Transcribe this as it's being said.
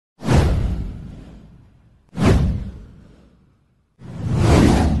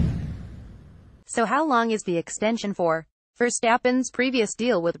So how long is the extension for? Verstappen's previous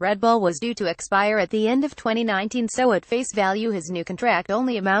deal with Red Bull was due to expire at the end of 2019, so at face value his new contract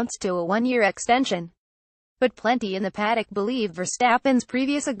only amounts to a one-year extension. But plenty in the paddock believe Verstappen's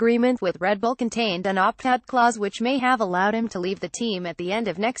previous agreement with Red Bull contained an opt-out clause which may have allowed him to leave the team at the end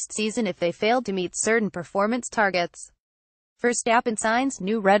of next season if they failed to meet certain performance targets. Verstappen signs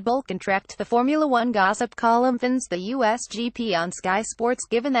new Red Bull contract. The Formula One gossip column finds the US GP on Sky Sports.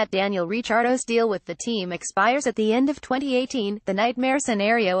 Given that Daniel Ricciardo's deal with the team expires at the end of 2018, the nightmare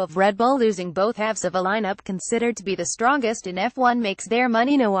scenario of Red Bull losing both halves of a lineup considered to be the strongest in F1 makes their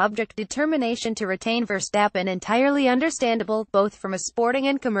money no object determination to retain Verstappen entirely understandable, both from a sporting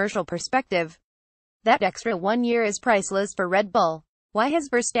and commercial perspective. That extra 1 year is priceless for Red Bull. Why has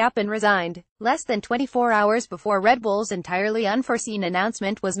Verstappen resigned? Less than 24 hours before Red Bull's entirely unforeseen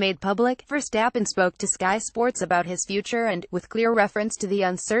announcement was made public, Verstappen spoke to Sky Sports about his future and, with clear reference to the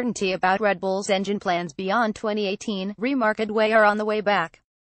uncertainty about Red Bull's engine plans beyond 2018, remarked, "We are on the way back.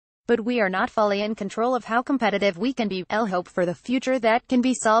 But we are not fully in control of how competitive we can be. I'll hope for the future that can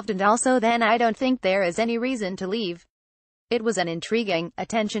be solved, and also then I don't think there is any reason to leave." It was an intriguing,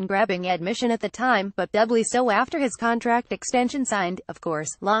 attention-grabbing admission at the time, but doubly so after his contract extension signed, of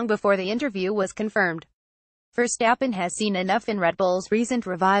course, long before the interview was confirmed. Verstappen has seen enough in Red Bull's recent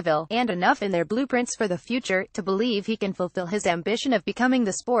revival, and enough in their blueprints for the future, to believe he can fulfill his ambition of becoming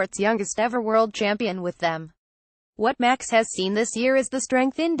the sport's youngest ever world champion with them. What Max has seen this year is the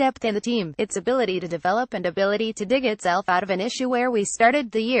strength in depth in the team, its ability to develop and ability to dig itself out of an issue where we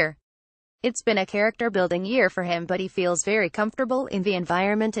started the year. It's been a character-building year for him, but he feels very comfortable in the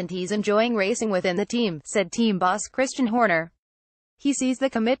environment and he's enjoying racing within the team, said team boss Christian Horner. He sees the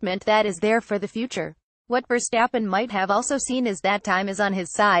commitment that is there for the future. What Verstappen might have also seen is that time is on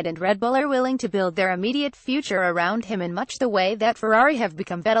his side and Red Bull are willing to build their immediate future around him in much the way that Ferrari have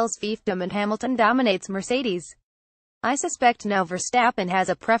become Vettel's fiefdom and Hamilton dominates Mercedes. I suspect now Verstappen has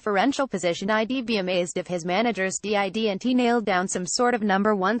a preferential position. I'd be amazed if his managers didn't nailed down some sort of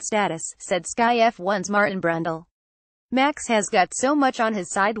number one status, said Sky F1's Martin Brundle. Max has got so much on his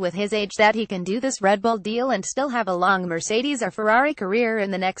side with his age that he can do this Red Bull deal and still have a long Mercedes or Ferrari career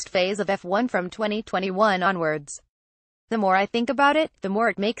in the next phase of F1 from 2021 onwards. The more I think about it, the more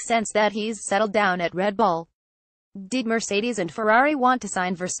it makes sense that he's settled down at Red Bull. Did Mercedes and Ferrari want to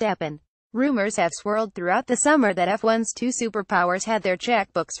sign Verstappen? Rumors have swirled throughout the summer that F1's two superpowers had their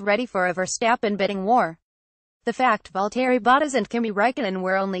checkbooks ready for a Verstappen bidding war. The fact Valtteri Bottas and Kimi Räikkönen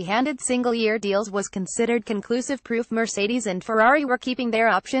were only handed single-year deals was considered conclusive proof Mercedes and Ferrari were keeping their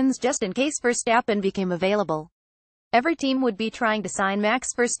options just in case Verstappen became available. Every team would be trying to sign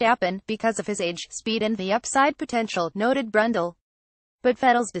Max Verstappen, because of his age, speed and the upside potential, noted Brundle. But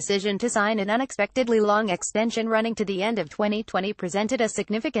Vettel's decision to sign an unexpectedly long extension running to the end of 2020 presented a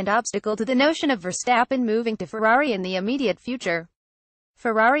significant obstacle to the notion of Verstappen moving to Ferrari in the immediate future.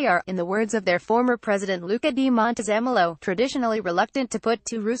 Ferrari are, in the words of their former president Luca di Montezemolo, traditionally reluctant to put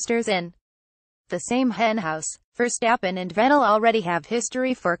two roosters in the same henhouse. Verstappen and Vettel already have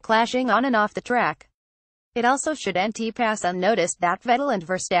history for clashing on and off the track. It also shouldn't pass unnoticed that Vettel and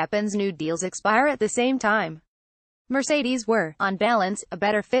Verstappen's new deals expire at the same time. Mercedes were, on balance, a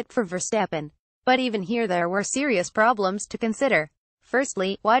better fit for Verstappen. But even here there were serious problems to consider.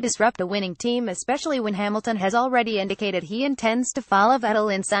 Firstly, why disrupt a winning team, especially when Hamilton has already indicated he intends to follow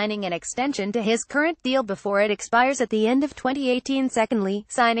Vettel in signing an extension to his current deal before it expires at the end of 2018. Secondly,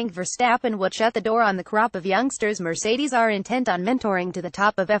 signing Verstappen would shut the door on the crop of youngsters Mercedes are intent on mentoring to the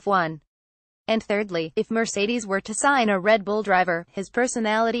top of F1. And thirdly, if Mercedes were to sign a Red Bull driver, his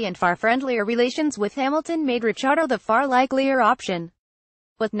personality and far friendlier relations with Hamilton made Ricciardo the far likelier option.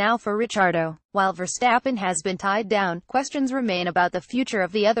 But now for Ricciardo. While Verstappen has been tied down, questions remain about the future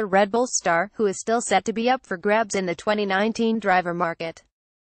of the other Red Bull star, who is still set to be up for grabs in the 2019 driver market.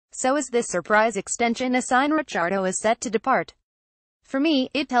 So is this surprise extension a sign Ricciardo is set to depart? For me,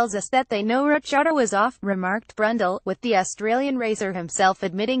 it tells us that they know Ricciardo is off, remarked Brundle, with the Australian racer himself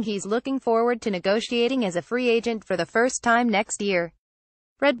admitting he's looking forward to negotiating as a free agent for the first time next year.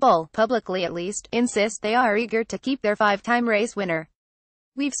 Red Bull, publicly at least, insist they are eager to keep their five-time race winner.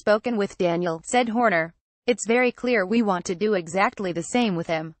 We've spoken with Daniel, said Horner. It's very clear we want to do exactly the same with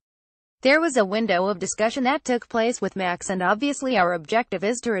him. There was a window of discussion that took place with Max, and obviously our objective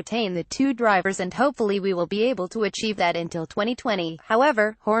is to retain the two drivers, and hopefully we will be able to achieve that until 2020.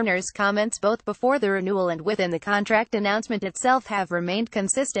 However, Horner's comments both before the renewal and within the contract announcement itself have remained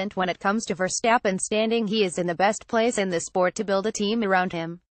consistent when it comes to Verstappen's standing. He is in the best place in the sport to build a team around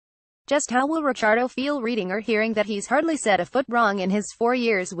him. Just how will Ricciardo feel reading or hearing that he's hardly set a foot wrong in his 4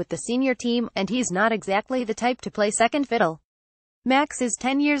 years with the senior team, and he's not exactly the type to play second fiddle? Max is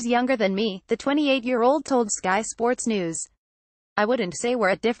 10 years younger than me, the 28-year-old told Sky Sports News. I wouldn't say we're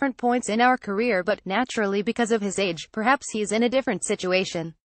at different points in our career, but naturally because of his age, perhaps he's in a different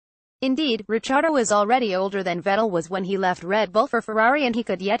situation. Indeed, Ricciardo is already older than Vettel was when he left Red Bull for Ferrari, and he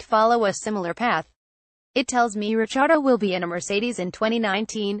could yet follow a similar path. It tells me Ricciardo will be in a Mercedes in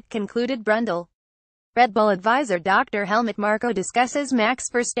 2019, concluded Brundle. Red Bull advisor Dr. Helmut Marko discusses Max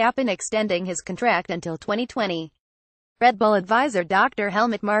Verstappen extending his contract until 2020. Red Bull advisor Dr.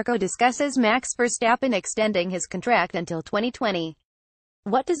 Helmut Marko discusses Max Verstappen extending his contract until 2020.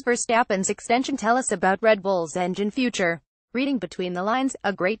 What does Verstappen's extension tell us about Red Bull's engine future? Reading between the lines,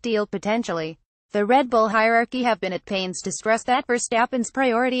 a great deal potentially. The Red Bull hierarchy have been at pains to stress that Verstappen's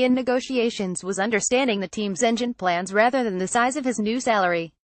priority in negotiations was understanding the team's engine plans rather than the size of his new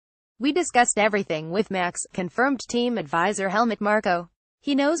salary. We discussed everything with Max, confirmed team advisor Helmut Marko.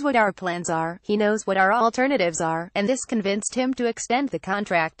 He knows what our plans are, he knows what our alternatives are, and this convinced him to extend the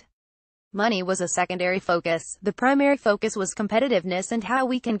contract. Money was a secondary focus. The primary focus was competitiveness and how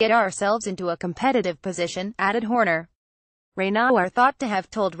we can get ourselves into a competitive position, added Horner. Renault are thought to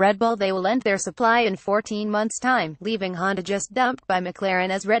have told Red Bull they will end their supply in 14 months' time, leaving Honda just dumped by McLaren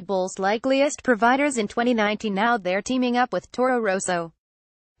as Red Bull's likeliest providers in 2019. Now they're teaming up with Toro Rosso.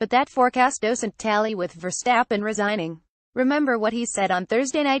 But that forecast doesn't tally with Verstappen resigning. Remember what he said on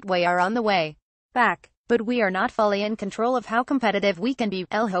Thursday night: "We are on the way back, but we are not fully in control of how competitive we can be.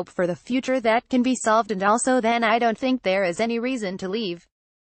 I'll hope for the future that can be solved, and also then I don't think there is any reason to leave."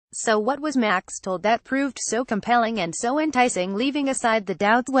 So what was Max told that proved so compelling and so enticing, leaving aside the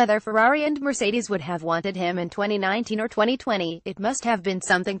doubts whether Ferrari and Mercedes would have wanted him in 2019 or 2020? It must have been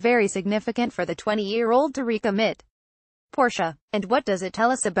something very significant for the 20-year-old to recommit. Porsche. And what does it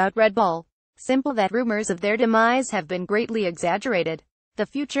tell us about Red Bull? Simple: that rumors of their demise have been greatly exaggerated. The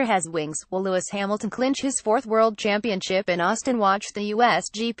future has wings. Will Lewis Hamilton clinch his 4th world championship in Austin? Watch the US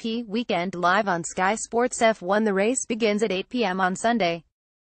GP weekend live on Sky Sports F1. The race begins at 8 p.m. on Sunday.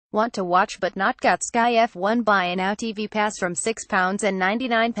 Want to watch but not got Sky F1? Buy a Now TV Pass from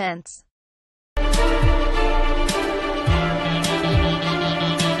 £6.99.